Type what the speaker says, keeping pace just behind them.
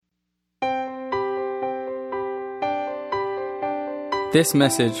This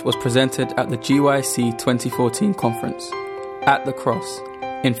message was presented at the GYC 2014 conference at the Cross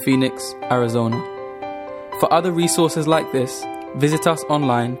in Phoenix, Arizona. For other resources like this, visit us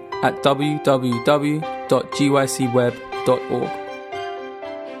online at www.gycweb.org.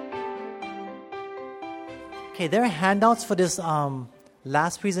 Okay, there are handouts for this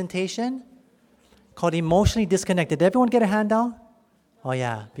last presentation called Emotionally Disconnected. Did everyone get a handout? Oh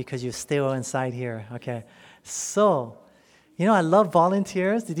yeah, because you're still inside here. Okay, so, I love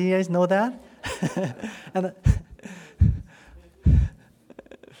volunteers. Did you guys know that? And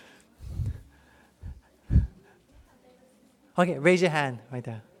okay, raise your hand right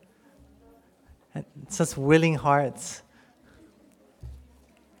there. And such willing hearts.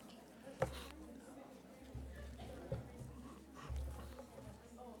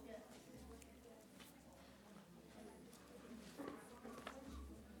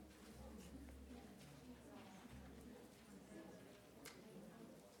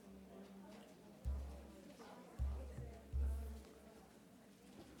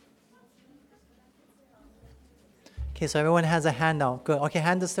 Okay, so everyone has a handout. Good. Okay,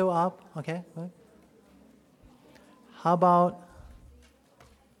 hand is still up. Okay, good. How about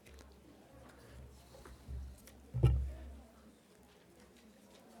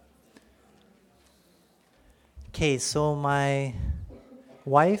okay, so my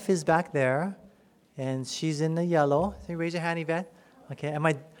wife is back there, and she's in the yellow. So raise your hand, Yvette. Okay,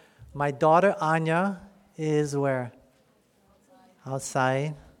 and my daughter, Anya, is where?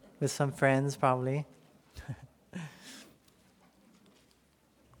 Outside with some friends, probably.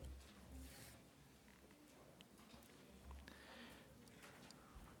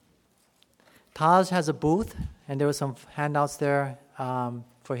 Taj has a booth, and there were some handouts there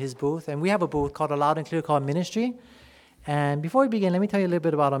for his booth. And we have a booth called A Loud and Clear called Ministry. And before we begin, let me tell you a little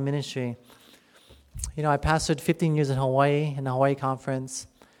bit about our ministry. I pastored 15 years in Hawaii, in the Hawaii conference,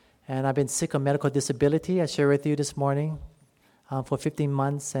 and I've been sick of medical disability. I shared with you this morning for 15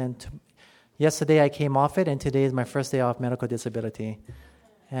 months. And yesterday I came off it, and today is my first day off medical disability.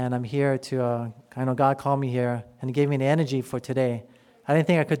 And I'm here to, I know God called me here, and He gave me the energy for today. I didn't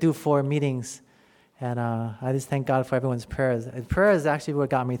think I could do 4 meetings, and I just thank God for everyone's prayers. And prayer is actually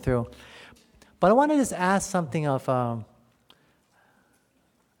what got me through. But I want to just ask something of,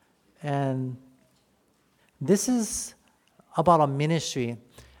 and this is about our ministry.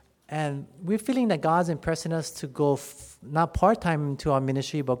 And we're feeling that God's impressing us to go not part-time into our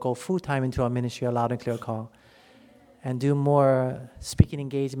ministry, but go full-time into our ministry, A Loud and Clear Call, and do more speaking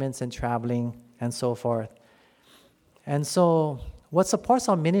engagements and traveling and so forth. And so what supports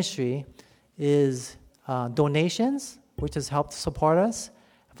our ministry is donations, which has helped support us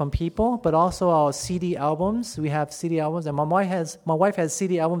from people, but also our CD albums. We have CD albums, and my wife has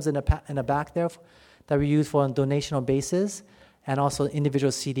CD albums in the back there that we use for on donational basis, and also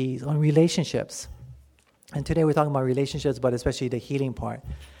individual CDs on relationships. And today we're talking about relationships, but especially the healing part.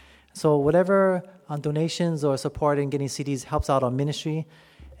 So whatever on donations or support in getting CDs helps out our ministry.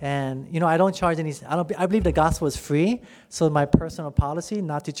 And, I don't charge any, I believe the gospel is free, so my personal policy,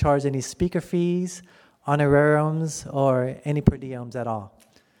 not to charge any speaker fees, honorariums, or any per diems at all.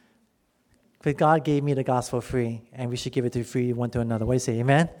 But God gave me the gospel free, and we should give it to free one to another. What do you say,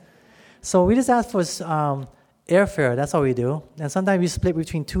 amen? So we just ask for airfare, that's all we do. And sometimes we split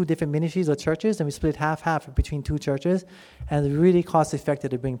between 2 different ministries or churches, and we split half between 2 churches, and it's really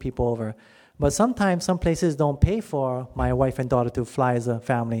cost-effective to bring people over. But sometimes some places don't pay for my wife and daughter to fly as a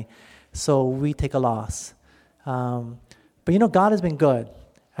family, so we take a loss. But God has been good,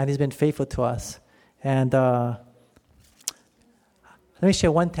 and He's been faithful to us. And let me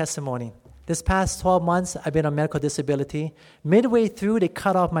share one testimony. This past 12 months, I've been on medical disability. Midway through, they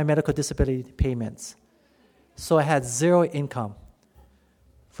cut off my medical disability payments. So I had 0 income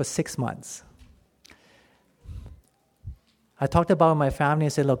for 6 months. I talked about my family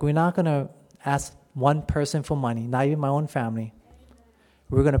and said, look, we're not going to ask one person for money, not even my own family.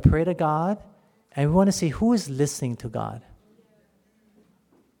 We're going to pray to God, and we want to see who is listening to God.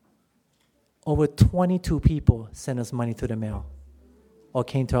 Over 22 people sent us money through the mail or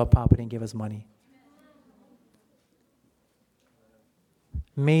came to our property and gave us money.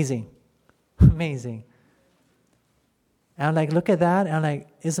 Amazing. Amazing. And I'm like, look at that. And I'm like,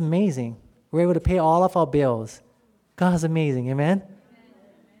 it's amazing. We're able to pay all of our bills. God's amazing. Amen?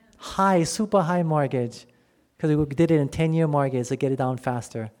 Super high mortgage. Because we did it in 10-year mortgage to get it down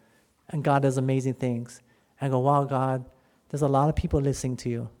faster. And God does amazing things. And I go, wow, God, there's a lot of people listening to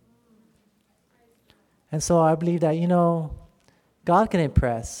you. And so I believe that, God can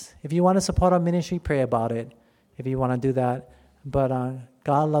impress. If you want to support our ministry, pray about it. If you want to do that. But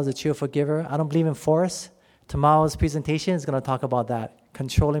God loves a cheerful giver. I don't believe in force. Tomorrow's presentation is going to talk about that,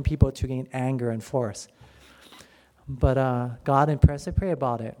 controlling people to gain anger and force. But God impressed me, pray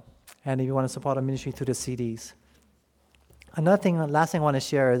about it. And if you want to support our ministry through the CDs. Last thing I want to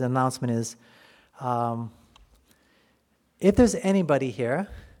share as an announcement is, if there's anybody here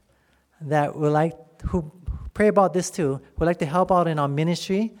that who pray about this too, would like to help out in our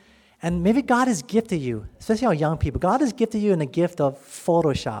ministry, and maybe God has gifted you, especially our young people, God has gifted you in the gift of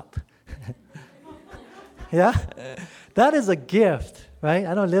Photoshop. Yeah? That is a gift, right?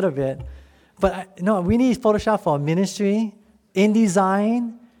 I know a little bit. But we need Photoshop for our ministry,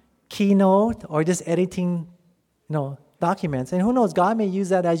 InDesign, Keynote, or just editing, documents. And who knows, God may use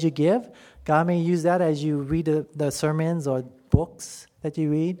that as you give. God may use that as you read the sermons or books that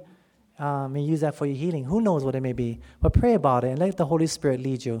you read. May use that for your healing. Who knows what it may be. But pray about it and let the Holy Spirit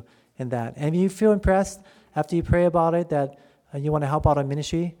lead you in that. And if you feel impressed after you pray about it that you want to help out our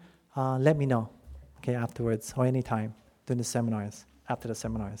ministry, let me know, afterwards or anytime during the seminars, after the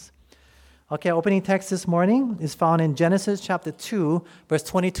seminars. Okay, opening text this morning is found in Genesis chapter 2, verse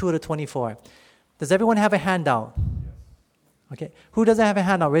 22 to 24. Does everyone have a handout? Okay. Who doesn't have a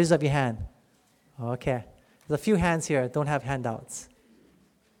handout? Raise up your hand. Okay. There's a few hands here that don't have handouts.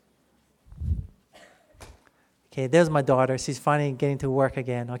 Okay, there's my daughter. She's finally getting to work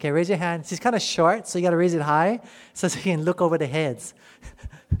again. Okay, raise your hand. She's kind of short, so you got to raise it high so you can look over the heads.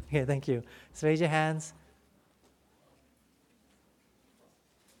 Okay, thank you. So raise your hands.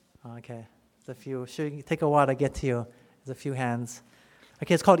 Okay, there's a few. Should take a while to get to you. There's a few hands.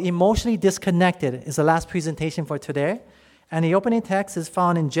 Okay, it's called Emotionally Disconnected. It's the last presentation for today. And the opening text is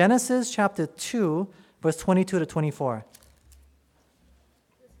found in Genesis chapter 2, verse 22 to 24.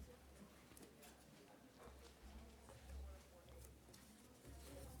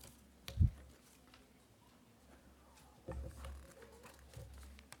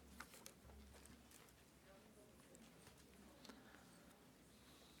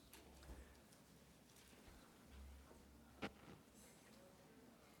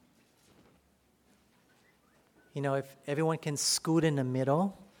 If everyone can scoot in the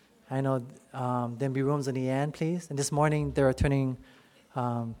middle, I know there'll be rooms in the end, please. And this morning, they're turning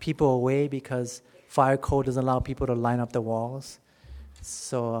people away because fire code doesn't allow people to line up the walls.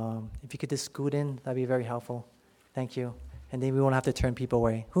 So if you could just scoot in, that'd be very helpful. Thank you. And then we won't have to turn people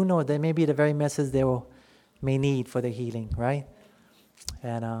away. Who knows? That may be the very message they may need for their healing, right?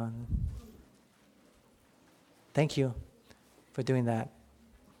 And thank you for doing that.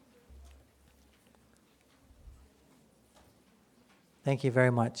 Thank you very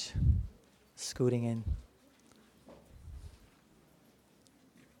much. Scooting in.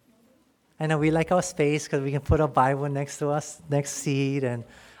 I know we like our space because we can put a Bible next to us, next seat, and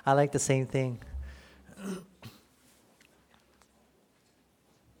I like the same thing.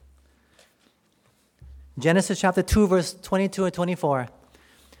 Genesis chapter 2, verse 22 and 24.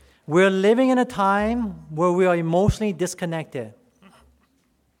 We're living in a time where we are emotionally disconnected.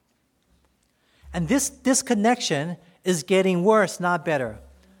 And this disconnection is getting worse, not better.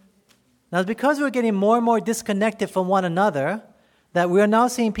 Now, because we're getting more and more disconnected from one another, that we are now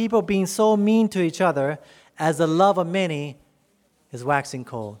seeing people being so mean to each other as the love of many is waxing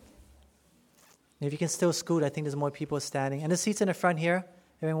cold. And if you can still scoot, I think there's more people standing. And the seats in the front here,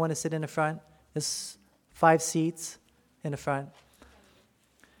 everyone want to sit in the front? There's 5 seats in the front.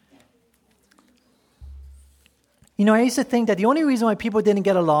 I used to think that the only reason why people didn't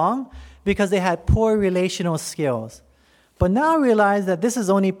get along because they had poor relational skills. But now I realize that this is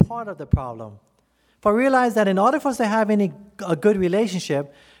only part of the problem. But I realize that in order for us to have a good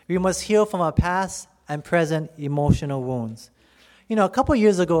relationship, we must heal from our past and present emotional wounds. A couple of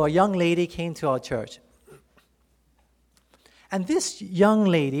years ago, a young lady came to our church. And this young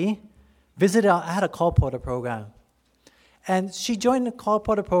lady I had a call porter program. And she joined the call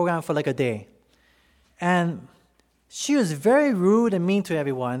porter program for like a day. And she was very rude and mean to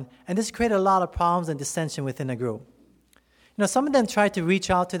everyone, and this created a lot of problems and dissension within the group. Some of them tried to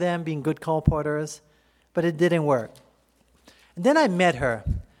reach out to them, being good call porters, but it didn't work. And then I met her,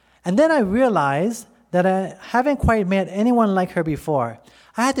 and then I realized that I haven't quite met anyone like her before.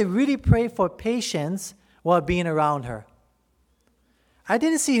 I had to really pray for patience while being around her. I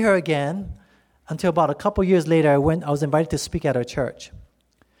didn't see her again until about a couple years later. I was invited to speak at her church.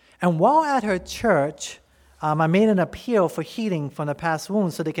 And while at her church, I made an appeal for healing from the past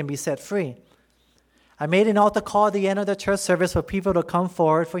wounds so they can be set free. I made an altar call at the end of the church service for people to come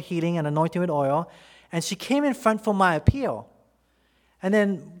forward for healing and anointing with oil, and she came in front for my appeal. And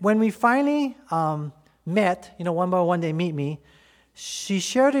then when we finally met, one by one they meet me, she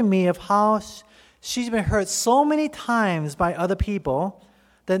shared with me of how she's been hurt so many times by other people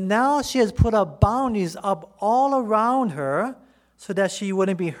that now she has put up boundaries up all around her so that she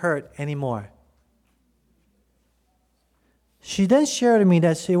wouldn't be hurt anymore. She then shared with me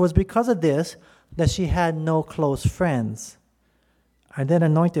that it was because of this that she had no close friends. I then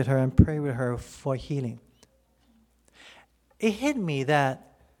anointed her and prayed with her for healing. It hit me that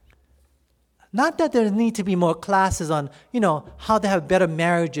not that there need to be more classes on, how to have better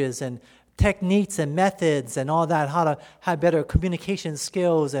marriages and techniques and methods and all that, how to have better communication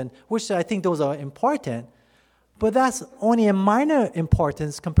skills, and which I think those are important. But that's only a minor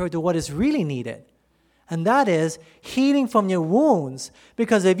importance compared to what is really needed. And that is healing from your wounds.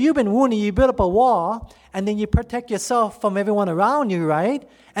 Because if you've been wounded, you build up a wall, and then you protect yourself from everyone around you, right?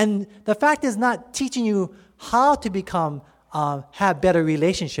 And the fact is not teaching you how to become, have better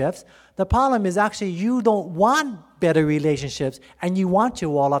relationships. The problem is actually you don't want better relationships, and you want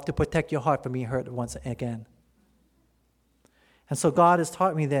your wall up to protect your heart from being hurt once again. And so God has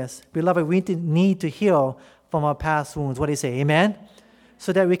taught me this. Beloved, we need to heal from our past wounds. What do you say? Amen?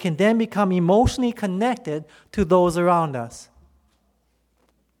 So that we can then become emotionally connected to those around us.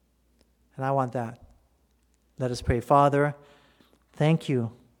 And I want that. Let us pray. Father, thank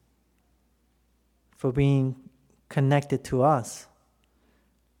you for being connected to us.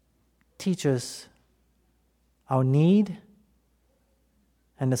 Teach us our need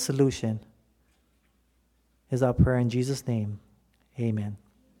and the solution is our prayer in Jesus' name. Amen.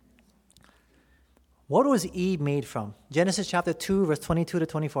 What was Eve made from? Genesis chapter 2, verse 22 to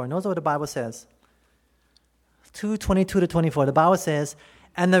 24. Notice what the Bible says. 2:22 to 24. The Bible says,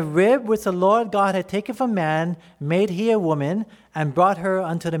 "And the rib which the Lord God had taken from man, made he a woman, and brought her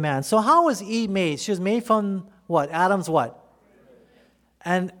unto the man." So how was Eve made? She was made from what? Adam's what?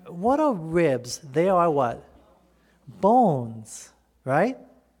 And what are ribs? They are what? Bones, right?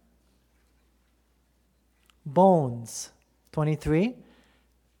 Bones. 23.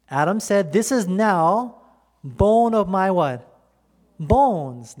 Adam said, "This is now bone of my what?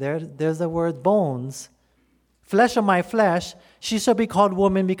 Bones." There's the word bones. "Flesh of my flesh. She shall be called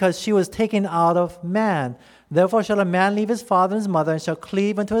woman because she was taken out of man. Therefore shall a man leave his father and his mother and shall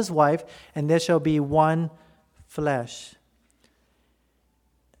cleave unto his wife, and there shall be one flesh."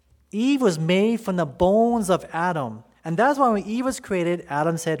 Eve was made from the bones of Adam. And that's why when Eve was created,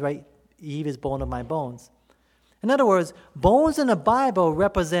 Adam said, right, Eve is bone of my bones. In other words, bones in the Bible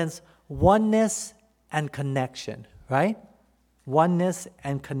represents oneness and connection, right? Oneness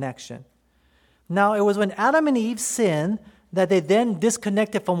and connection. Now, it was when Adam and Eve sinned that they then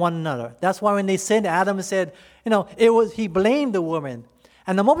disconnected from one another. That's why when they sinned, Adam said, he blamed the woman.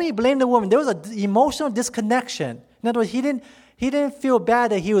 And the moment he blamed the woman, there was an emotional disconnection. In other words, he didn't feel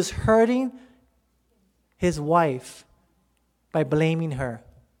bad that he was hurting his wife by blaming her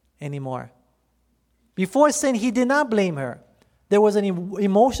anymore. Before sin, he did not blame her. There was an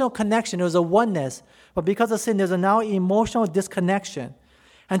emotional connection. There was a oneness. But because of sin, there's a now emotional disconnection.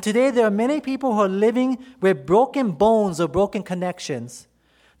 And today, there are many people who are living with broken bones or broken connections.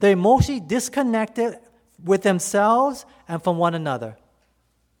 They're emotionally disconnected with themselves and from one another.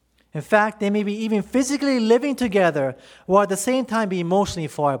 In fact, they may be even physically living together while at the same time be emotionally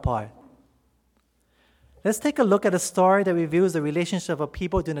far apart. Let's take a look at a story that reveals the relationship of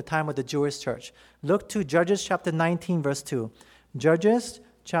people during the time of the Jewish church. Look to Judges chapter 19, verse 2. Judges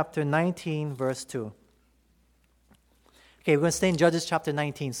chapter 19, verse 2. Okay, we're going to stay in Judges chapter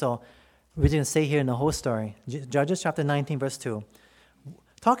 19, so we're going to stay here in the whole story. Judges chapter 19, verse 2.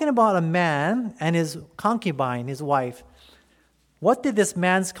 Talking about a man and his concubine, his wife. What did this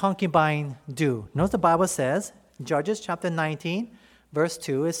man's concubine do? Notice the Bible says, Judges chapter 19, verse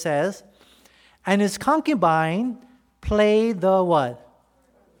 2, it says, "And his concubine played the what?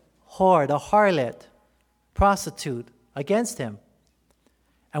 Whore, the harlot, prostitute, against him,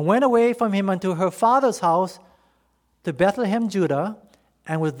 and went away from him unto her father's house to Bethlehem, Judah,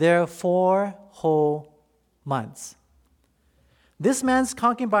 and was there 4 whole months." This man's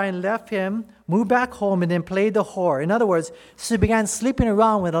concubine left him, moved back home, and then played the whore. In other words, she began sleeping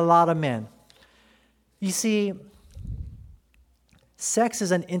around with a lot of men. You see, sex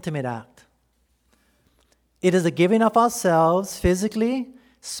is an intimate act. It is a giving of ourselves physically,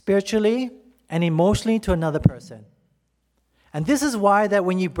 spiritually, and emotionally to another person. And this is why that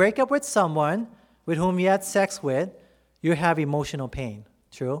when you break up with someone with whom you had sex with, you have emotional pain.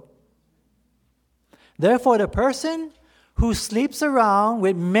 True? Therefore, the person who sleeps around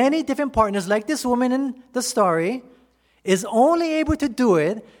with many different partners, like this woman in the story, is only able to do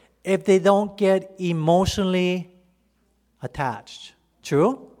it if they don't get emotionally attached.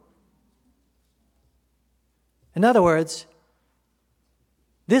 True? In other words,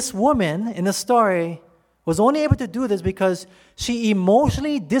 this woman in the story was only able to do this because she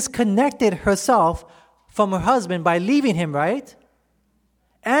emotionally disconnected herself from her husband by leaving him, right?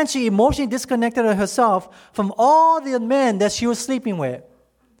 And she emotionally disconnected herself from all the men that she was sleeping with.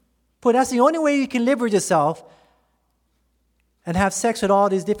 But that's the only way you can live with yourself and have sex with all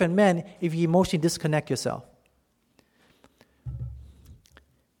these different men, if you emotionally disconnect yourself.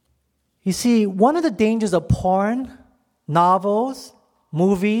 You see, one of the dangers of porn, novels,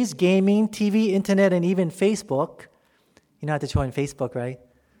 movies, gaming, TV, internet, and even Facebook. You know how to join Facebook, right?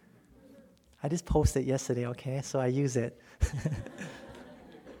 I just posted yesterday, okay? So I use it.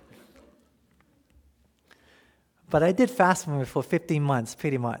 But I did fast for 15 months,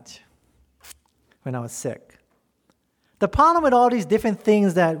 pretty much, when I was sick. The problem with all these different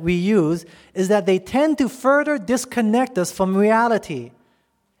things that we use is that they tend to further disconnect us from reality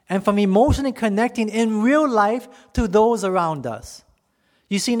and from emotionally connecting in real life to those around us.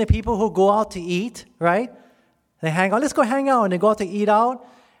 You've seen the people who go out to eat, right? They hang out. Let's go hang out. And they go out to eat out,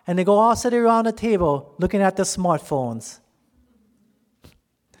 and they go all sitting around the table looking at their smartphones.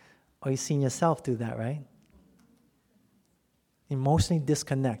 Or you've seen yourself do that, right? Emotionally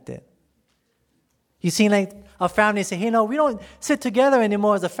disconnected. You've seen like a family say, hey, no, we don't sit together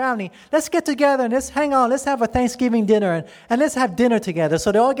anymore as a family. Let's get together and let's hang out. Let's have a Thanksgiving dinner and let's have dinner together.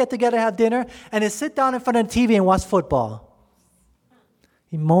 So they all get together, have dinner, and they sit down in front of the TV and watch football.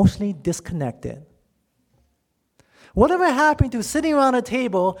 Emotionally disconnected. Whatever happened to sitting around a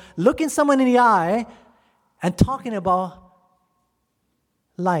table, looking someone in the eye, and talking about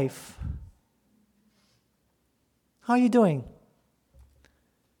life? How are you doing?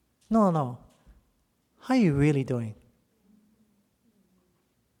 No. How are you really doing?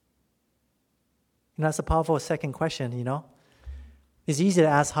 You know, that's a powerful second question, you know. It's easy to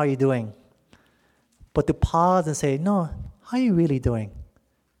ask how you're doing. But to pause and say, no, how are you really doing?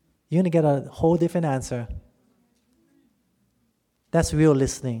 You're going to get a whole different answer. That's real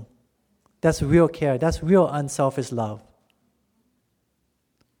listening. That's real care. That's real unselfish love.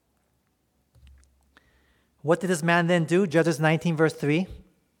 What did this man then do? Judges 19, verse 3.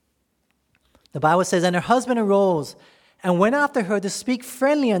 The Bible says, and her husband arose and went after her to speak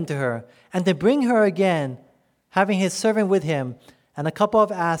friendly unto her and to bring her again, having his servant with him and a couple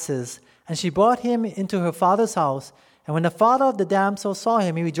of asses. And she brought him into her father's house. And when the father of the damsel saw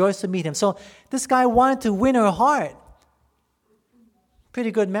him, he rejoiced to meet him. So this guy wanted to win her heart.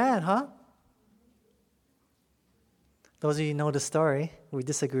 Pretty good man, huh? Those of you who know the story, we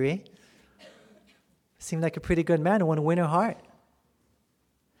disagree. Seemed like a pretty good man who wanted to win her heart.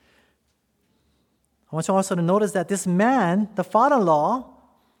 I want you also to notice that this man, the father-in-law,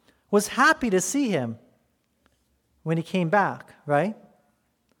 was happy to see him when he came back, right?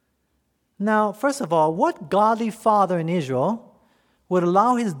 Now, first of all, what godly father in Israel would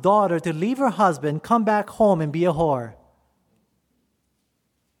allow his daughter to leave her husband, come back home, and be a whore?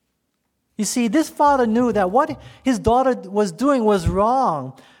 You see, this father knew that what his daughter was doing was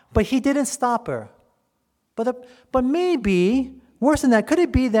wrong, but he didn't stop her. But maybe, worse than that, could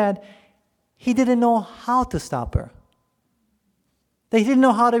it be that he didn't know how to stop her? That he didn't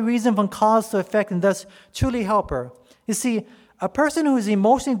know how to reason from cause to effect and thus truly help her. You see, a person who is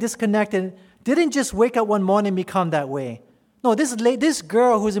emotionally disconnected didn't just wake up one morning and become that way. No, this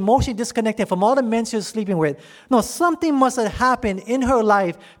girl who's emotionally disconnected from all the men she was sleeping with, no, something must have happened in her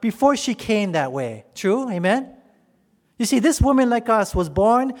life before she came that way. True? Amen? You see, this woman like us was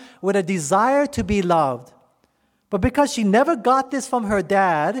born with a desire to be loved. But because she never got this from her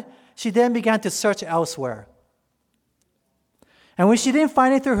dad, she then began to search elsewhere. And when she didn't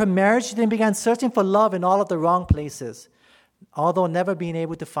find it through her marriage, she then began searching for love in all of the wrong places, although never being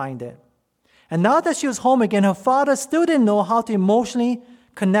able to find it. And now that she was home again, her father still didn't know how to emotionally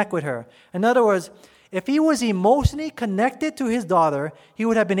connect with her. In other words, if he was emotionally connected to his daughter, he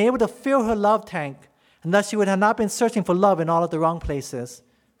would have been able to fill her love tank, and thus she would have not been searching for love in all of the wrong places.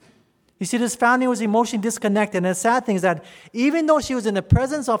 You see, this family was emotionally disconnected, and the sad thing is that even though she was in the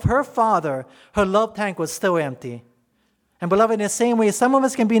presence of her father, her love tank was still empty. And beloved, in the same way, some of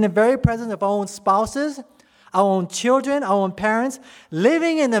us can be in the very presence of our own spouses, our own children, our own parents,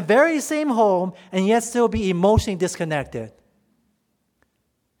 living in the very same home, and yet still be emotionally disconnected.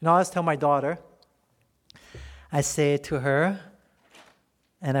 And I always tell my daughter, I say to her,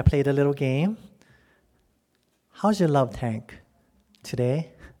 and I played a little game, how's your love tank today?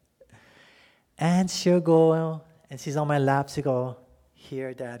 And she'll go, and she's on my lap, she'll go,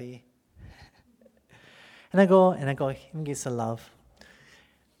 here, Daddy. And I go, let me give some love.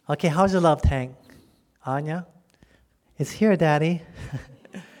 Okay, how's your love tank? Anya? It's here, Daddy.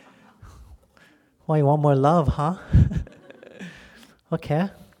 Well, you want more love, huh? Okay.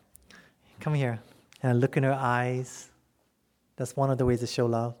 Come here. And I look in her eyes. That's one of the ways to show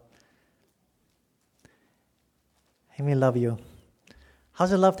love. Amy, love you. How's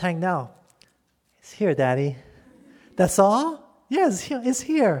your love tank now? It's here, Daddy. That's all? Yes, it's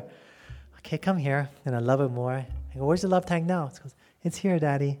here. Okay, come here. And I love it more. I go, where's the love tank now? It goes, it's here,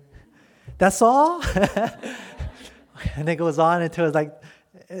 Daddy. That's all? And it goes on until it's like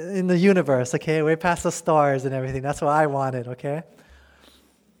in the universe, okay? Way past the stars and everything. That's what I wanted, okay?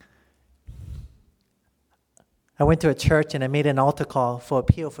 I went to a church and I made an altar call for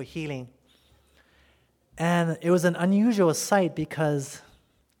appeal for healing. And it was an unusual sight because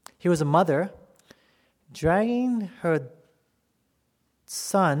here was a mother dragging her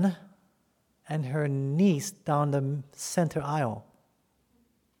son and her niece down the center aisle.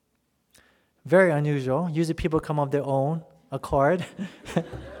 Very unusual. Usually people come of their own accord.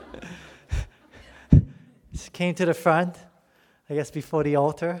 She came to the front, I guess before the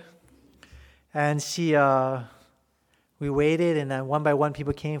altar. And we waited, and then one by one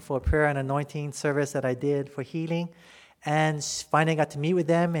people came for a prayer and anointing service that I did for healing. And finally got to meet with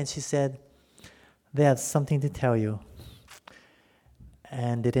them, and she said, they have something to tell you.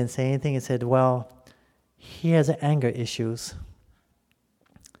 And they didn't say anything. It said, well, he has anger issues.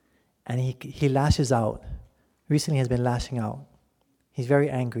 And he lashes out. Recently has been lashing out. He's very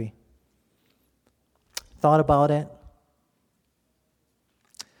angry. Thought about it.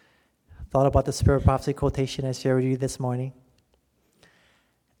 Thought about the Spirit of Prophecy quotation I shared with you this morning.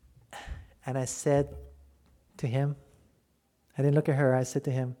 And I said to him, I didn't look at her, I said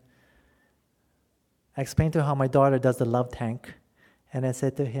to him, I explained to her how my daughter does the love tank. And I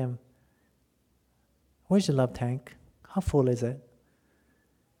said to him, where's your love tank? How full is it?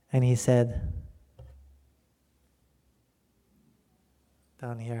 And he said,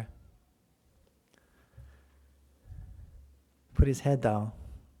 down here. Put his head down.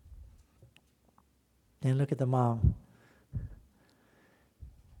 Then look at the mom.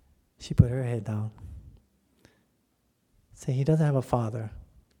 She put her head down. Say, he doesn't have a father.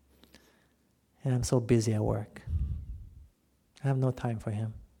 And I'm so busy at work. I have no time for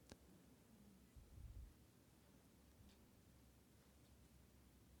him.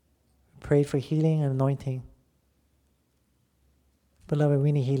 Prayed for healing and anointing. Beloved,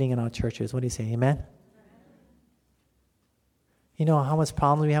 we need healing in our churches. What do you say? Amen? You know how much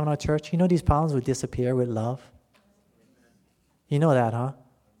problems we have in our church? You know these problems would disappear with love? You know that, huh?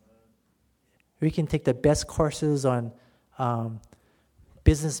 We can take the best courses on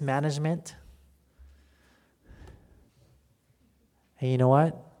business management. And you know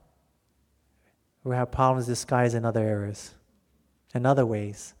what? We have problems disguised in other areas, in other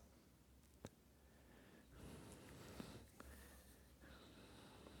ways.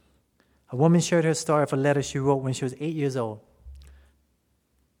 A woman shared her story of a letter she wrote when she was 8 years old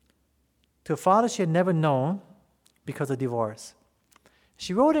to a father she had never known because of divorce.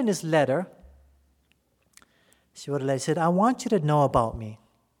 She wrote in this letter, she said, I want you to know about me.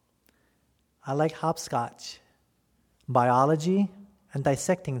 I like hopscotch, biology, and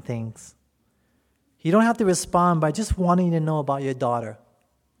dissecting things. You don't have to respond by just wanting to know about your daughter.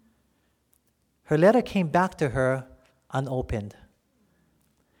 Her letter came back to her unopened,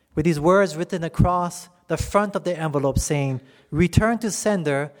 with these words written across the front of the envelope saying, return to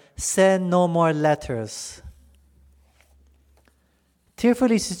sender, send no more letters.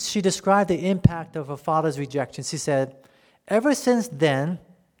 Tearfully, she described the impact of her father's rejection. She said, ever since then,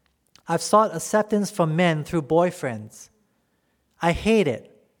 I've sought acceptance from men through boyfriends. I hate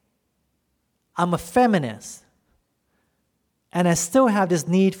it. I'm a feminist. And I still have this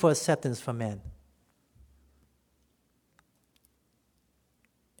need for acceptance from men.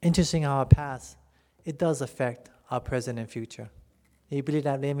 Interesting how our past, it does affect our present and future. Do you believe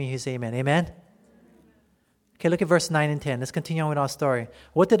that? Let me hear you say amen. Amen? Okay, look at verse 9 and 10. Let's continue on with our story.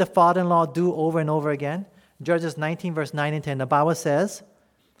 What did the father-in-law do over and over again? Judges 19, verse 9 and 10. The Bible says,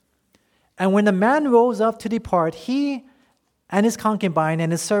 and when the man rose up to depart, he and his concubine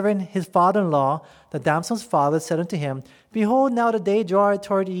and his servant, his father-in-law, the damsel's father, said unto him, behold, now the day draweth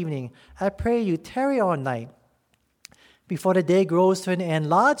toward evening. I pray you, tarry all night. Before the day grows to an end,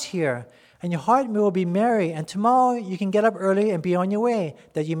 lodge here, and your heart will be merry, and tomorrow you can get up early and be on your way,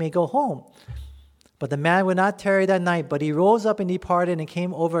 that you may go home. But the man would not tarry that night, but he rose up and departed and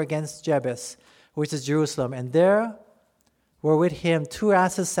came over against Jebus, which is Jerusalem. And there were with him 2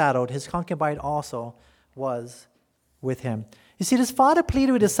 asses saddled. His concubine also was with him. You see, this father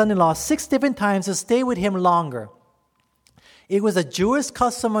pleaded with his son-in-law 6 different times to stay with him longer. It was a Jewish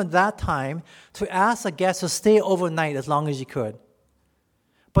custom at that time to ask a guest to stay overnight as long as you could.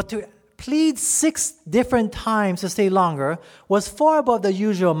 But to plead 6 different times to stay longer was far above the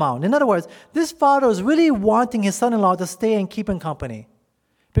usual amount. In other words, this father was really wanting his son-in-law to stay and keep him company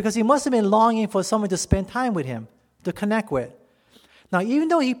because he must have been longing for someone to spend time with him, to connect with. Now, even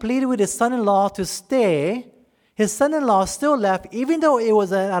though he pleaded with his son-in-law to stay, his son-in-law still left even though it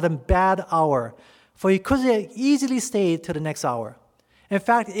was at a bad hour, for he could have easily stayed to the next hour. In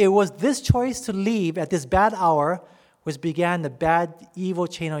fact, it was this choice to leave at this bad hour which began the bad, evil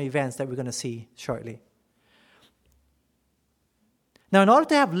chain of events that we're going to see shortly. Now, in order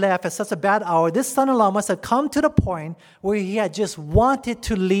to have left at such a bad hour, this son-in-law must have come to the point where he had just wanted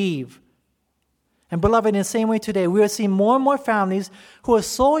to leave. And beloved, in the same way today, we are seeing more and more families who are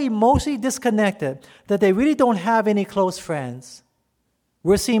so emotionally disconnected that they really don't have any close friends.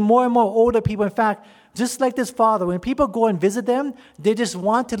 We're seeing more and more older people. In fact, just like this father, when people go and visit them, they just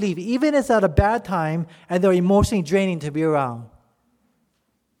want to leave, even if it's at a bad time and they're emotionally draining to be around.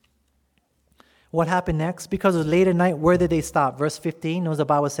 What happened next? Because it was late at night, where did they stop? Verse 15, knows the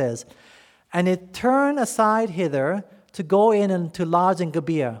Bible says, "And it turned aside hither to go in and to lodge in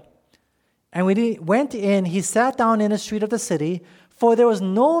Gibeah. And when he went in, he sat down in the street of the city, for there was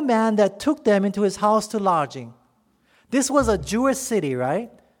no man that took them into his house to lodging." This was a Jewish city,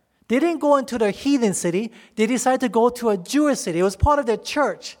 right? They didn't go into the heathen city. They decided to go to a Jewish city. It was part of their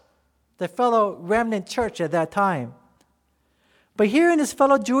church, the fellow remnant church at that time. But here in this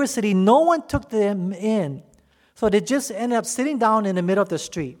fellow Jewish city, no one took them in. So they just ended up sitting down in the middle of the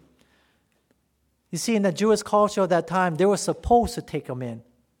street. You see, in the Jewish culture of that time, they were supposed to take them in.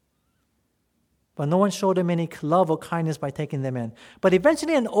 But no one showed them any love or kindness by taking them in. But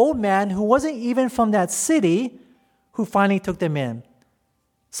eventually an old man who wasn't even from that city who finally took them in.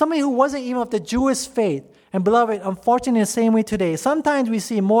 Somebody who wasn't even of the Jewish faith. And beloved, unfortunately, in the same way today, sometimes we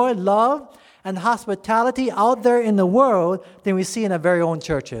see more love and hospitality out there in the world than we see in our very own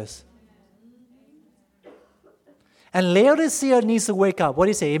churches. And Laodicea needs to wake up. What do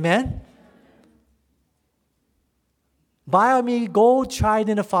you say, amen? Buy of me gold tried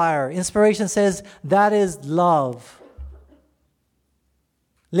in the fire. Inspiration says that is love.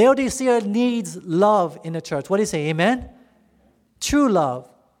 Laodicea needs love in the church. What do you say, amen? True love.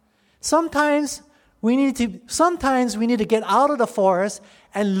 Sometimes we need to get out of the forest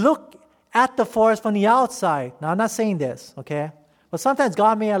and look at the forest from the outside. Now, I'm not saying this, okay? But sometimes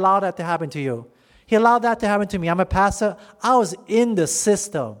God may allow that to happen to you. He allowed that to happen to me. I'm a pastor. I was in the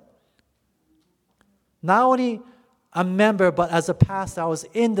system. Not only a member, but as a pastor, I was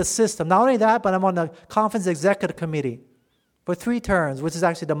in the system. Not only that, but I'm on the conference executive committee for 3 terms, which is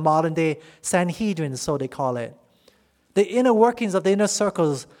actually the modern day Sanhedrin, so they call it. The inner workings of the inner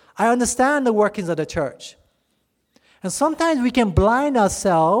circles. I understand the workings of the church. And sometimes we can blind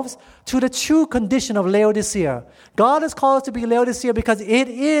ourselves to the true condition of Laodicea. God has called us to be Laodicea because it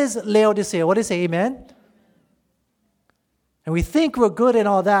is Laodicea. What do you say, amen? And we think we're good and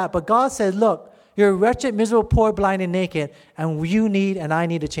all that, but God says, look, you're wretched, miserable, poor, blind, and naked, and you need and I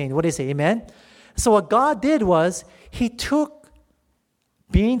need to change. What do you say, amen? So what God did was, He took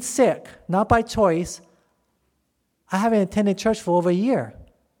being sick, not by choice. I haven't attended church for over a year.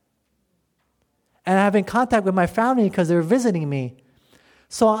 And I have in contact with my family because they're visiting me.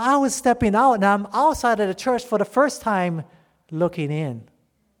 So I was stepping out, and I'm outside of the church for the first time looking in.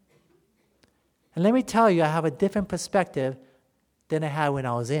 And let me tell you, I have a different perspective than I had when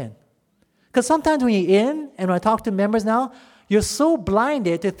I was in. Because sometimes when you're in, and when I talk to members now, you're so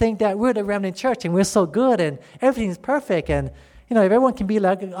blinded to think that we're the remnant church, and we're so good, and everything's perfect, and if everyone can be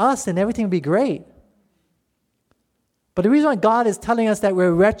like us, then everything will be great. But the reason why God is telling us that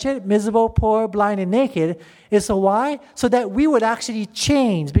we're wretched, miserable, poor, blind, and naked is so why? So that we would actually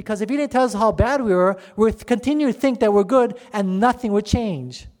change. Because if He didn't tell us how bad we were, we'd continue to think that we're good and nothing would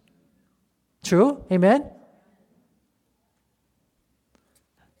change. True? Amen?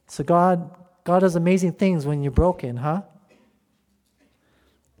 So God does amazing things when you're broken, huh?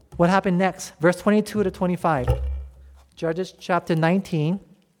 What happened next? Verse 22 to 25. Judges chapter 19.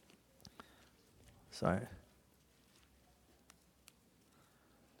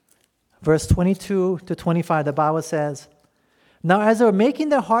 Verse 22 to 25, the Bible says, "Now as they were making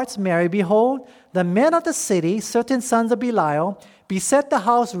their hearts merry, behold, the men of the city, certain sons of Belial, beset the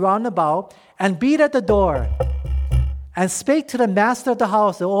house round about, and beat at the door, and spake to the master of the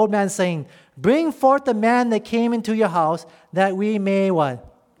house, the old man, saying, Bring forth the man that came into your house, that we may" what?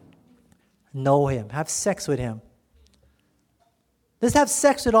 Know him, have sex with him. Let's have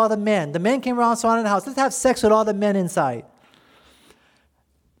sex with all the men. The men came around surrounding the house. Let's have sex with all the men inside.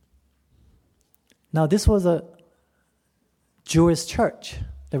 Now, this was a Jewish church,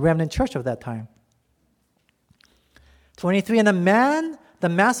 the remnant church of that time. 23, "And the man the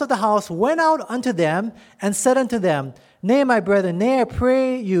master of the house went out unto them and said unto them, Nay, my brethren, nay, I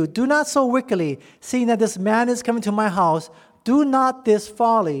pray you, do not so wickedly, seeing that this man is coming to my house. Do not this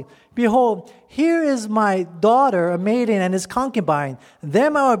folly. Behold, here is my daughter, a maiden, and his concubine.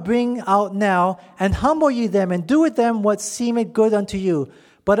 Them I will bring out now, and humble ye them, and do with them what seemeth good unto you.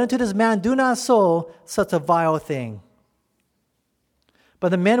 But unto this man do not so such a vile thing. But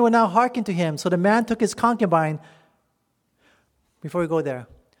the men would not hearken to him. So the man took his concubine. Before we go there.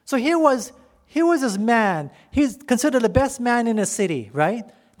 So here was this man. He's considered the best man in the city, right?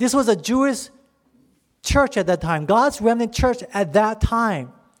 This was a Jewish church at that time. God's remnant church at that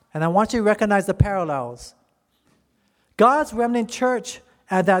time. And I want you to recognize the parallels. God's remnant church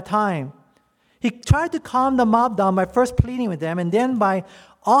at that time. He tried to calm the mob down by first pleading with them and then by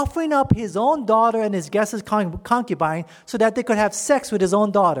offering up his own daughter and his guest's concubine so that they could have sex with his own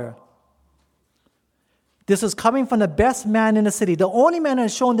daughter. This was coming from the best man in the city, the only man who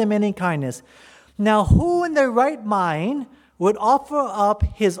had shown them any kindness. Now, who in their right mind would offer up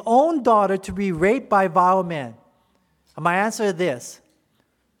his own daughter to be raped by vile men? And my answer is this.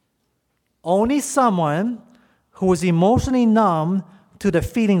 Only someone who was emotionally numb to the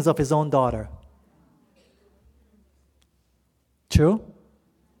feelings of his own daughter. True?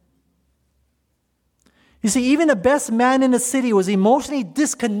 You see, even the best man in the city was emotionally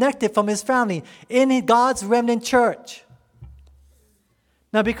disconnected from his family in God's remnant church.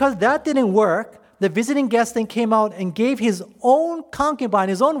 Now, because that didn't work, the visiting guest then came out and gave his own concubine,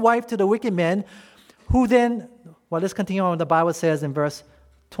 his own wife, to the wicked men, who then, let's continue on what the Bible says in verse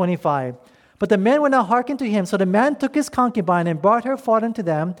 25. But the men would not hearken to him, so the man took his concubine and brought her forth unto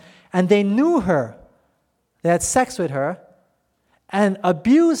them, and they knew her. They had sex with her, and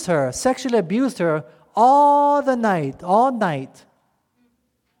abused her, sexually abused her, all night.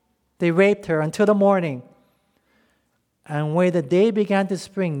 They raped her until the morning. And when the day began to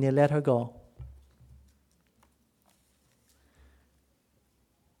spring, they let her go.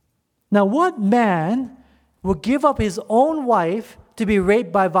 Now, what man would give up his own wife to be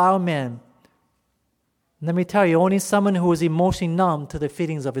raped by vile men? Let me tell you, only someone who is emotionally numb to the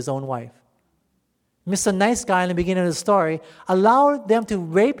feelings of his own wife. Mr. Nice Guy in the beginning of the story allowed them to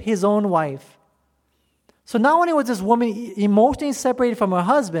rape his own wife. So not only was this woman emotionally separated from her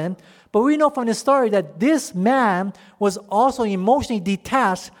husband, but we know from the story that this man was also emotionally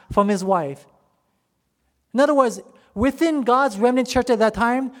detached from his wife. In other words, within God's remnant church at that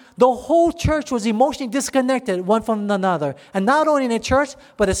time, the whole church was emotionally disconnected one from another. And not only in the church,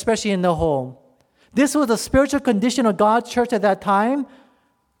 but especially in the home. This was the spiritual condition of God's church at that time,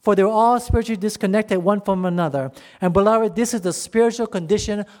 for they were all spiritually disconnected one from another. And beloved, this is the spiritual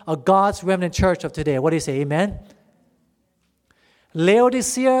condition of God's remnant church of today. What do you say? Amen?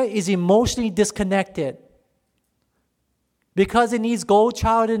 Laodicea is emotionally disconnected. Because it needs gold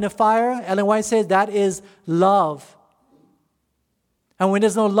showered in the fire, Ellen White says that is love. And when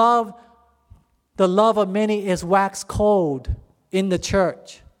there's no love, the love of many is waxed cold in the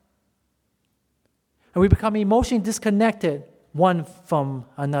church. And we become emotionally disconnected one from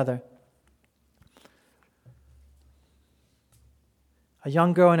another. A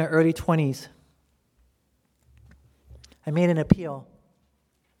young girl in her early 20s. I made an appeal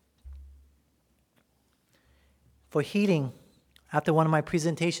for healing after one of my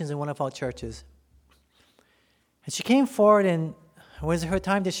presentations in one of our churches. And she came forward, and it was her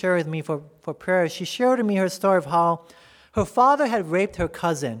time to share with me for prayer. She shared with me her story of how her father had raped her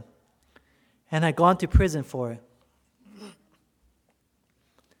cousin and had gone to prison for it.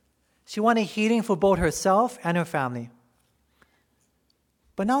 She wanted healing for both herself and her family.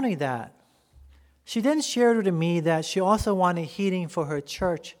 But not only that, she then shared with me that she also wanted healing for her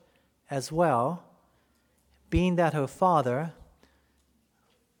church as well, being that her father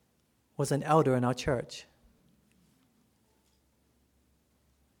was an elder in our church.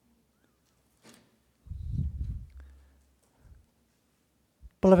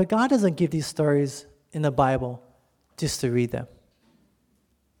 Beloved, God doesn't give these stories in the Bible just to read them.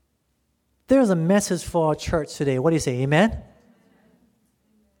 There's a message for our church today. What do you say? Amen?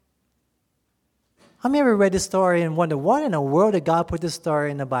 How many ever read this story and wonder, what in the world did God put this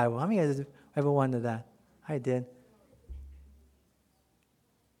story in the Bible? How many of you ever wondered that? I did.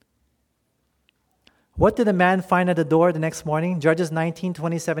 What did the man find at the door the next morning? Judges 19,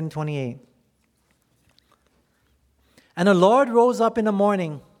 27, 28. And the Lord rose up in the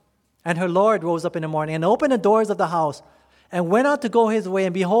morning, and her Lord rose up in the morning, and opened the doors of the house, and went out to go his way.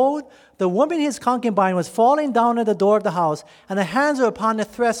 And behold, the woman his concubine was falling down at the door of the house, and her hands were upon the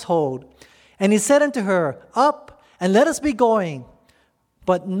threshold. And he said unto her, Up, and let us be going.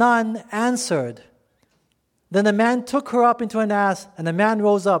 But none answered. Then the man took her up into an ass, and the man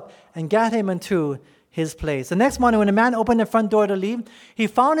rose up and gat him into his place. The next morning, when the man opened the front door to leave, he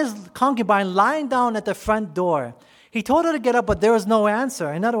found his concubine lying down at the front door. He told her to get up, but there was no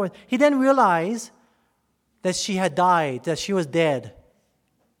answer. In other words, he then realized that she had died, that she was dead.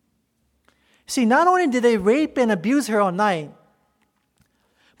 See, not only did they rape and abuse her all night,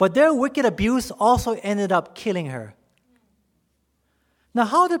 but their wicked abuse also ended up killing her. Now,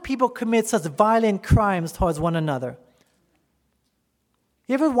 how do people commit such violent crimes towards one another?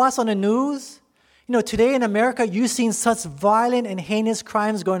 You ever watch on the news? You know, today in America, you've seen such violent and heinous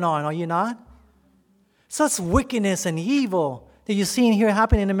crimes going on, are you not? Such wickedness and evil that you're seeing here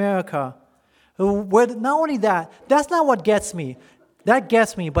happen in America. Where not only that, that's not what gets me. That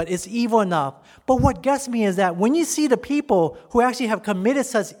gets me, but it's evil enough. But what gets me is that when you see the people who actually have committed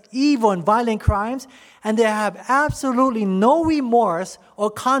such evil and violent crimes, and they have absolutely no remorse or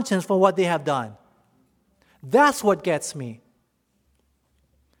conscience for what they have done. That's what gets me.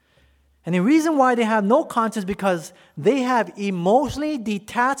 And the reason why they have no conscience is because they have emotionally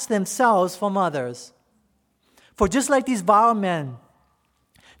detached themselves from others. For just like these vile men,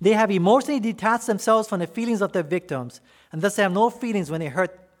 they have emotionally detached themselves from the feelings of their victims, and thus they have no feelings when they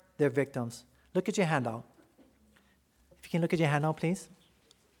hurt their victims. Look at your handout. If you can look at your handout, please.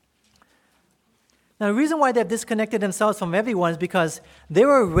 Now, the reason why they've disconnected themselves from everyone is because they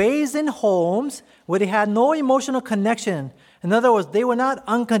were raised in homes where they had no emotional connection. In other words, they were not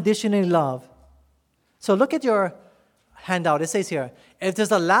unconditionally loved. So look at your handout. It says here, if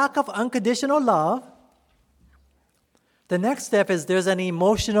there's a lack of unconditional love, the next step is there's an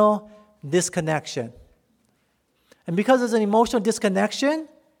emotional disconnection. And because there's an emotional disconnection,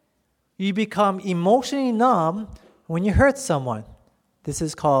 you become emotionally numb when you hurt someone. This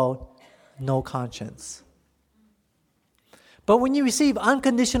is called no conscience. But when you receive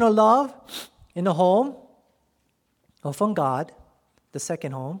unconditional love in the home, or from God, the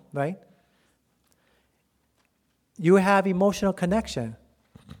second home, right? You have emotional connection.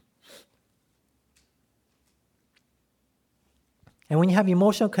 And when you have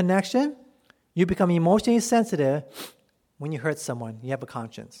emotional connection, you become emotionally sensitive when you hurt someone. You have a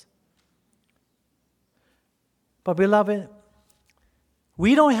conscience. But beloved,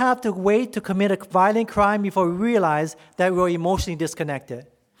 we don't have to wait to commit a violent crime before we realize that we're emotionally disconnected.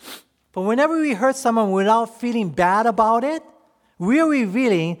 But whenever we hurt someone without feeling bad about it, we're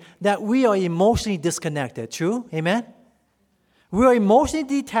revealing that we are emotionally disconnected. True? Amen? We are emotionally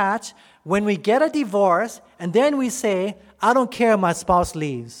detached when we get a divorce and then we say, I don't care if my spouse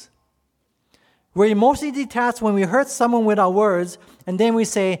leaves. We're emotionally detached when we hurt someone with our words and then we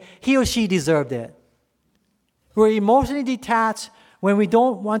say, he or she deserved it. We're emotionally detached when we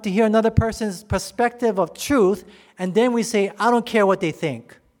don't want to hear another person's perspective of truth, and then we say, I don't care what they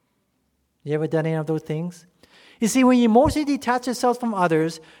think. You ever done any of those things? You see, when you emotionally detach yourself from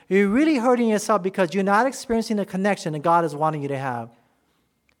others, you're really hurting yourself because you're not experiencing the connection that God is wanting you to have.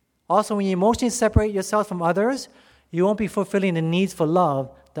 Also, when you emotionally separate yourself from others, you won't be fulfilling the needs for love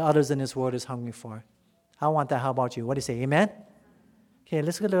that others in this world is hungry for. I want that. How about you? What do you say? Amen? Okay,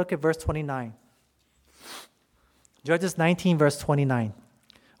 let's look at verse 29. Judges 19, verse 29.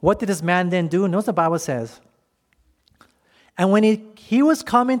 What did this man then do? Notice the Bible says, and when he was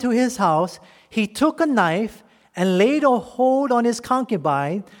come into his house, he took a knife and laid a hold on his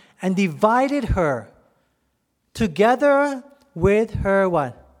concubine and divided her together with her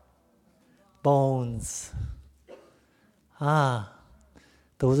what? Bones.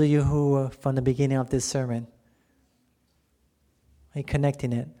 Those of you who were from the beginning of this sermon, are you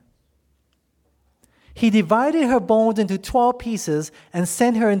connecting it? He divided her bones into 12 pieces and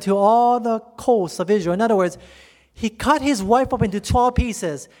sent her into all the coasts of Israel. In other words, he cut his wife up into 12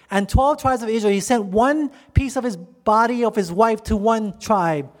 pieces, and 12 tribes of Israel, he sent one piece of his body of his wife to one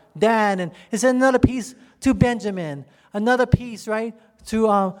tribe, Dan, and he sent another piece to Benjamin, another piece, right,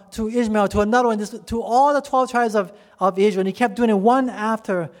 to Ishmael, to another one, to all the 12 tribes of Israel. And he kept doing it one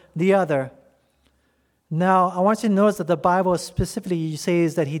after the other. Now, I want you to notice that the Bible specifically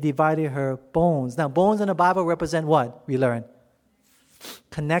says that he divided her bones. Now, bones in the Bible represent what? We learn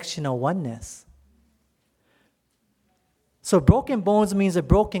connection or oneness. So broken bones means a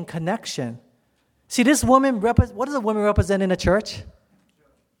broken connection. See, this woman, what does a woman represent in a church?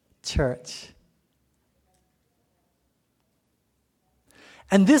 Church.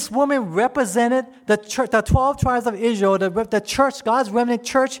 And this woman represented the church, the 12 tribes of Israel, the church, God's remnant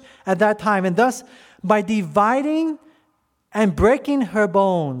church at that time. And thus, by dividing and breaking her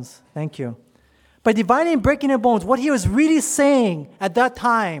bones, thank you. By dividing and breaking her bones, what he was really saying at that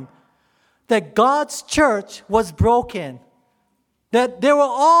time, that God's church was broken. That they were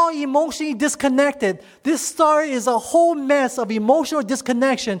all emotionally disconnected. This story is a whole mess of emotional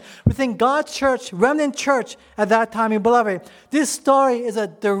disconnection within God's church, remnant church at that time. And beloved, this story is a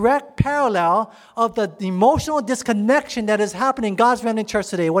direct parallel of the emotional disconnection that is happening in God's remnant church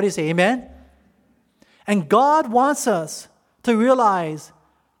today. What do you say? Amen? And God wants us to realize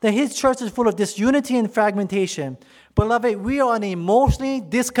that His church is full of disunity and fragmentation. Beloved, we are an emotionally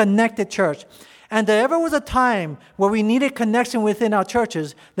disconnected church. And there ever was a time where we needed connection within our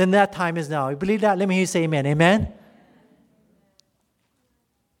churches, then that time is now. You believe that? Let me hear you say amen. Amen?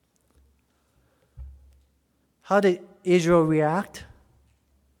 How did Israel react?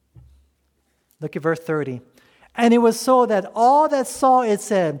 Look at verse 30. And it was so that all that saw it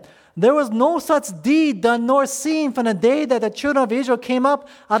said, there was no such deed done nor seen from the day that the children of Israel came up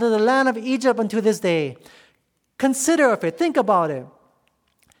out of the land of Egypt unto this day. Consider of it. Think about it.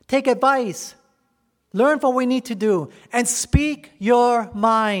 Take advice. Learn from what we need to do. And speak your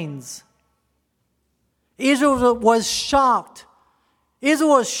minds. Israel was shocked.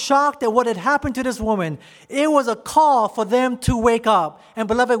 Israel was shocked at what had happened to this woman. It was a call for them to wake up. And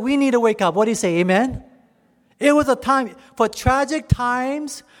beloved, we need to wake up. What do you say? Amen? It was a time for tragic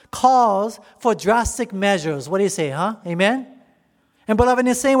times, calls for drastic measures. What do you say, huh? Amen? And beloved, in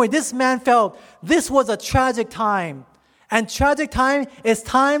the same way, this man felt this was a tragic time. And tragic time is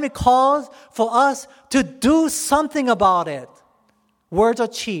time it calls for us to do something about it. Words are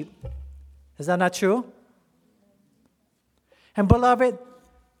cheap. Is that not true? And beloved,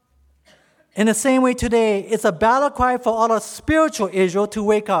 in the same way today, it's a battle cry for all of spiritual Israel to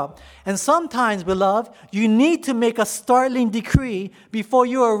wake up. And sometimes, beloved, you need to make a startling decree before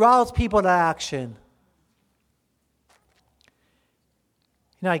you arouse people to action.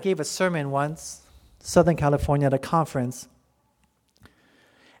 You know, I gave a sermon once, Southern California, at a conference.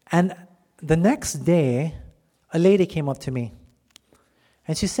 And the next day, a lady came up to me.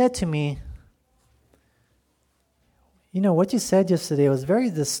 And she said to me, you know, what you said yesterday was very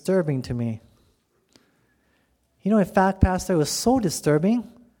disturbing to me. You know, in fact, Pastor, it was so disturbing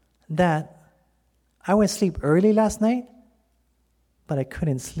that I went to sleep early last night, but I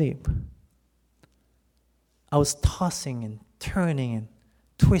couldn't sleep. I was tossing and turning and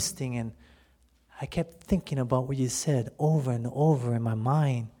twisting, and I kept thinking about what you said over and over in my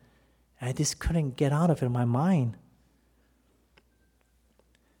mind. I just couldn't get out of it in my mind.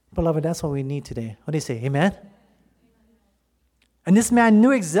 Beloved, that's what we need today. What do you say? Amen? And this man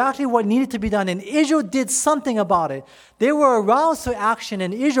knew exactly what needed to be done, and Israel did something about it. They were aroused to action,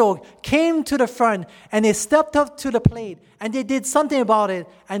 and Israel came to the front, and they stepped up to the plate, and they did something about it,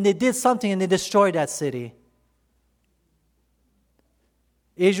 and they did something, and they destroyed that city.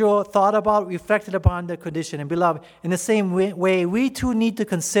 Israel thought about, reflected upon their condition. And beloved, in the same way, we too need to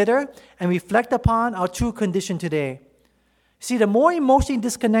consider and reflect upon our true condition today. See, the more emotionally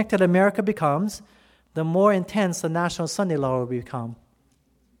disconnected America becomes, the more intense the National Sunday Law will become.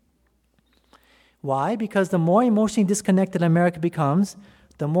 Why? Because the more emotionally disconnected America becomes,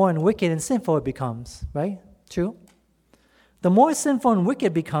 the more wicked and sinful it becomes. Right? True? The more sinful and wicked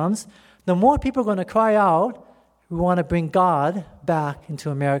it becomes, the more people are going to cry out, we want to bring God back into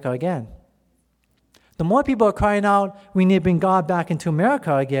America again. The more people are crying out, we need to bring God back into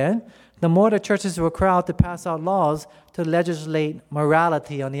America again, the more the churches will cry out to pass out laws to legislate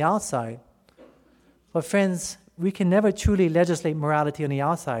morality on the outside. But friends, we can never truly legislate morality on the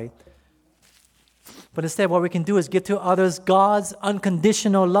outside. But instead, what we can do is give to others God's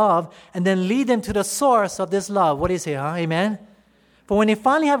unconditional love and then lead them to the source of this love. What do you say, huh? Amen? But when they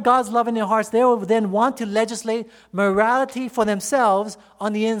finally have God's love in their hearts, they will then want to legislate morality for themselves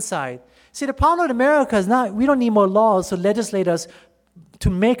on the inside. See, the problem with America is not, we don't need more laws to legislate us to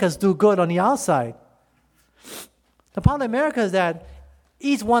make us do good on the outside. The problem with America is that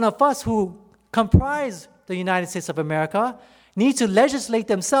each one of us who comprise the United States of America needs to legislate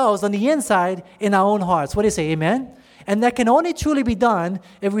themselves on the inside in our own hearts. What do you say, amen? And that can only truly be done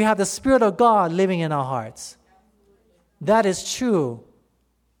if we have the Spirit of God living in our hearts. That is true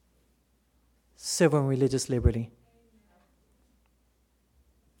civil and religious liberty.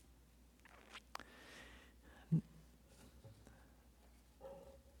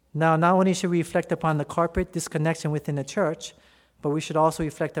 Now, not only should we reflect upon the corporate disconnection within the church, but we should also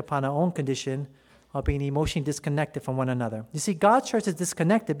reflect upon our own condition of being emotionally disconnected from one another. You see, God's church is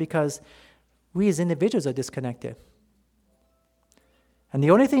disconnected because we as individuals are disconnected. And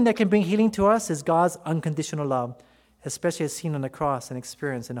the only thing that can bring healing to us is God's unconditional love, especially as seen on the cross and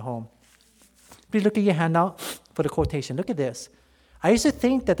experienced in the home. Please look at your handout for the quotation. Look at this. I used to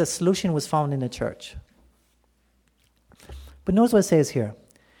think that the solution was found in the church. But notice what it says here.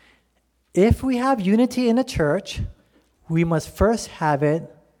 If we have unity in the church, we must first have it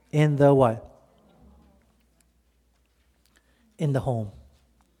in the what? In the home.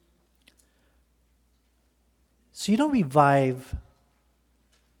 So you don't revive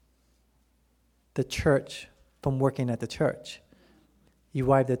the church from working at the church. You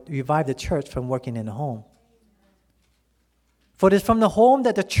revive the church from working in the home. For it is from the home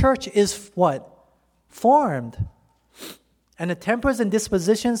that the church is what? Formed. And the tempers and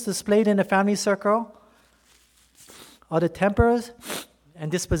dispositions displayed in the family circle are the tempers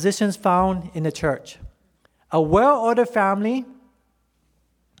and dispositions found in the church. A well-ordered family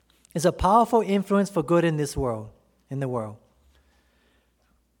is a powerful influence for good in this world, in the world.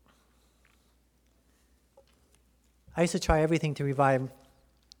 I used to try everything to revive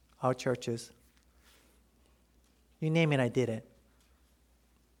our churches. You name it, I did it.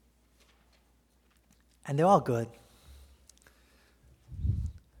 And they're all good.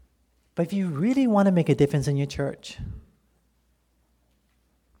 But if you really want to make a difference in your church,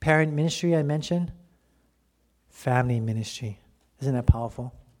 parent ministry I mentioned, family ministry, isn't that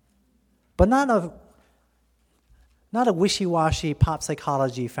powerful? But not a wishy-washy pop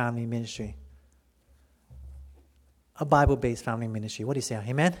psychology family ministry. A Bible-based family ministry. What do you say?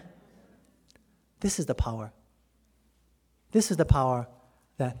 Amen? This is the power. This is the power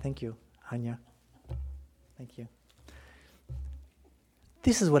that, thank you, Anya. Thank you.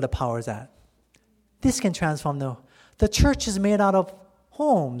 This is where the power is at. This can transform the church is made out of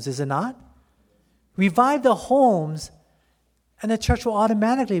homes, is it not? Revive the homes, and the church will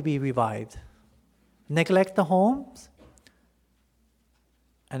automatically be revived. Neglect the homes,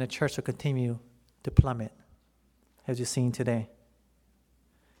 and the church will continue to plummet, as you're seeing today.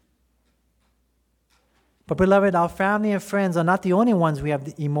 But beloved, our family and friends are not the only ones we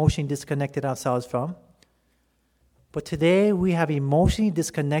have emotionally disconnected ourselves from. But today we have emotionally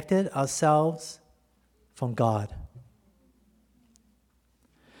disconnected ourselves from God.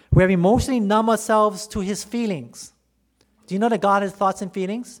 We have emotionally numb ourselves to His feelings. Do you know that God has thoughts and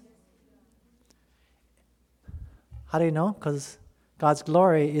feelings? How do you know? Because God's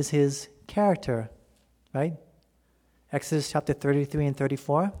glory is His character, right? Exodus chapter 33 and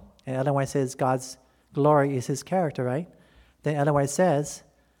 34. And otherwise says God's glory is His character, right? Then otherwise says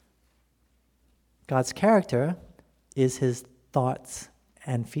God's character is His thoughts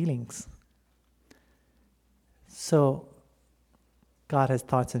and feelings. So, God has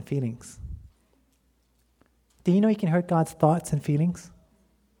thoughts and feelings. Do you know you can hurt God's thoughts and feelings?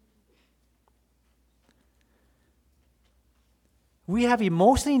 We have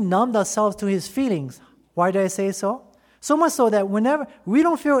emotionally numbed ourselves to His feelings. Why do I say so? So much so that whenever we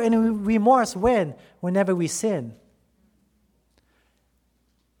don't feel any remorse whenever we sin.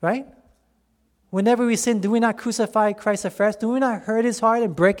 Right? Whenever we sin, do we not crucify Christ afresh? Do we not hurt His heart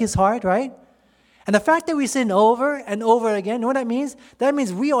and break His heart, right? And the fact that we sin over and over again, you know what that means? That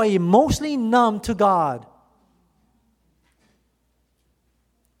means we are emotionally numb to God.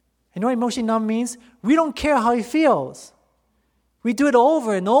 You know what emotionally numb means? We don't care how He feels. We do it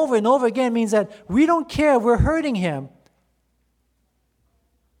over and over and over again. It means that we don't care, we're hurting Him.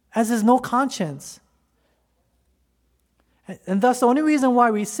 As there's no conscience. And thus the only reason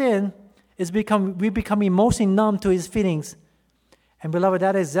why we sin is we become emotionally numb to His feelings. And beloved,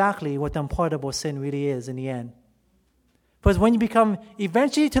 that is exactly what the unpardonable sin really is in the end. Because when you become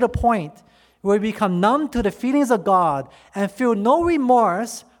eventually to the point where you become numb to the feelings of God and feel no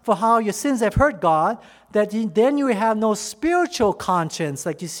remorse for how your sins have hurt God, then you have no spiritual conscience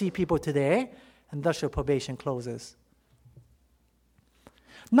like you see people today, and thus your probation closes.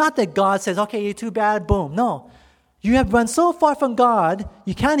 Not that God says, okay, you're too bad, boom. No. You have run so far from God,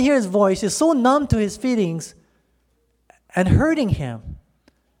 you can't hear His voice, you're so numb to His feelings and hurting Him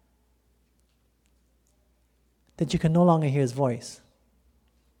that you can no longer hear His voice.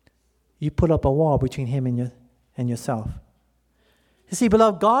 You put up a wall between Him and yourself. You see,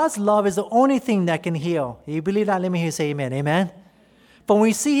 beloved, God's love is the only thing that can heal. You believe that? Let me hear you say amen. Amen? But when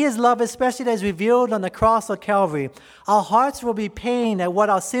we see His love, especially as revealed on the cross of Calvary, our hearts will be pained at what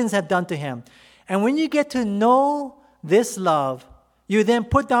our sins have done to Him. And when you get to know this love, you then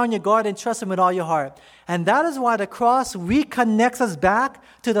put down your guard and trust Him with all your heart. And that is why the cross reconnects us back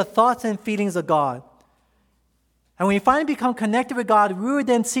to the thoughts and feelings of God. And when we finally become connected with God, we will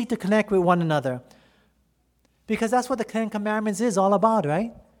then seek to connect with one another. Because that's what the Ten Commandments is all about,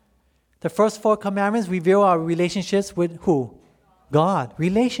 right? The first 4 commandments reveal our relationships with who? God.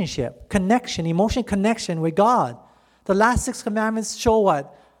 Relationship, connection, emotional connection with God. The last 6 commandments show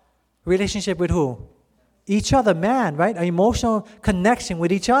what? Relationship with who? Each other, man, right? An emotional connection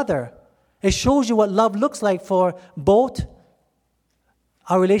with each other. It shows you what love looks like for both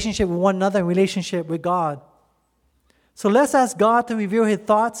our relationship with one another and relationship with God. So let's ask God to reveal his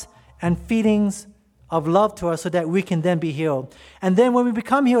thoughts and feelings of love to us so that we can then be healed. And then when we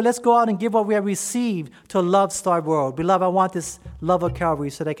become healed, let's go out and give what we have received to a love-starved world. Beloved, I want this love of Calvary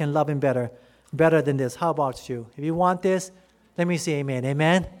so that I can love him better than this. How about you? If you want this, let me say amen.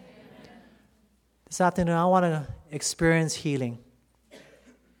 Amen? This afternoon, I want to experience healing.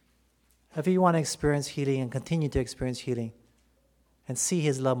 If you want to experience healing and continue to experience healing and see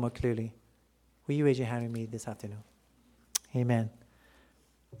his love more clearly, will you raise your hand with me this afternoon? Amen.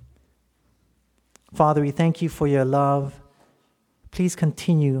 Father, we thank you for your love. Please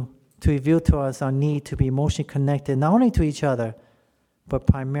continue to reveal to us our need to be emotionally connected, not only to each other, but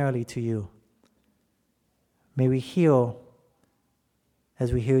primarily to you. May we heal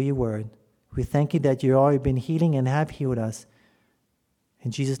as we hear your word. We thank you that you've already been healing and have healed us.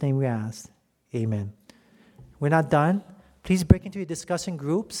 In Jesus' name we ask. Amen. We're not done. Please break into your discussion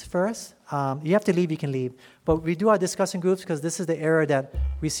groups first. You have to leave, you can leave. But we do our discussion groups because this is the area that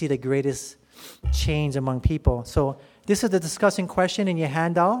we see the greatest change among people. So this is the discussion question in your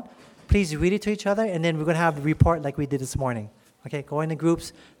handout. Please read it to each other, and then we're going to have a report like we did this morning. Okay, go into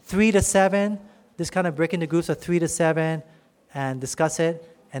groups 3 to 7. This kind of break into groups of 3 to 7 and discuss it,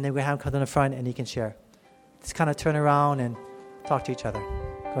 and then we have them come to the front and you can share. Just kind of turn around and talk to each other.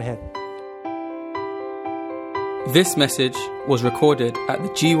 Go ahead. This message was recorded at the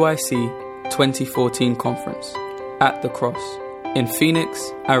GYC 2014 conference at the Cross in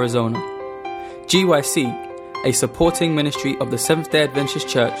Phoenix, Arizona. GYC, a supporting ministry of the Seventh-day Adventist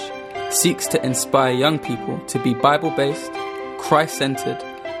Church, seeks to inspire young people to be Bible-based, Christ-centered,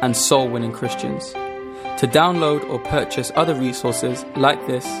 and soul-winning Christians. To download or purchase other resources like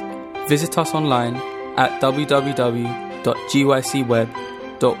this, visit us online at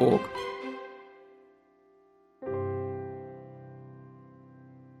www.gycweb.org.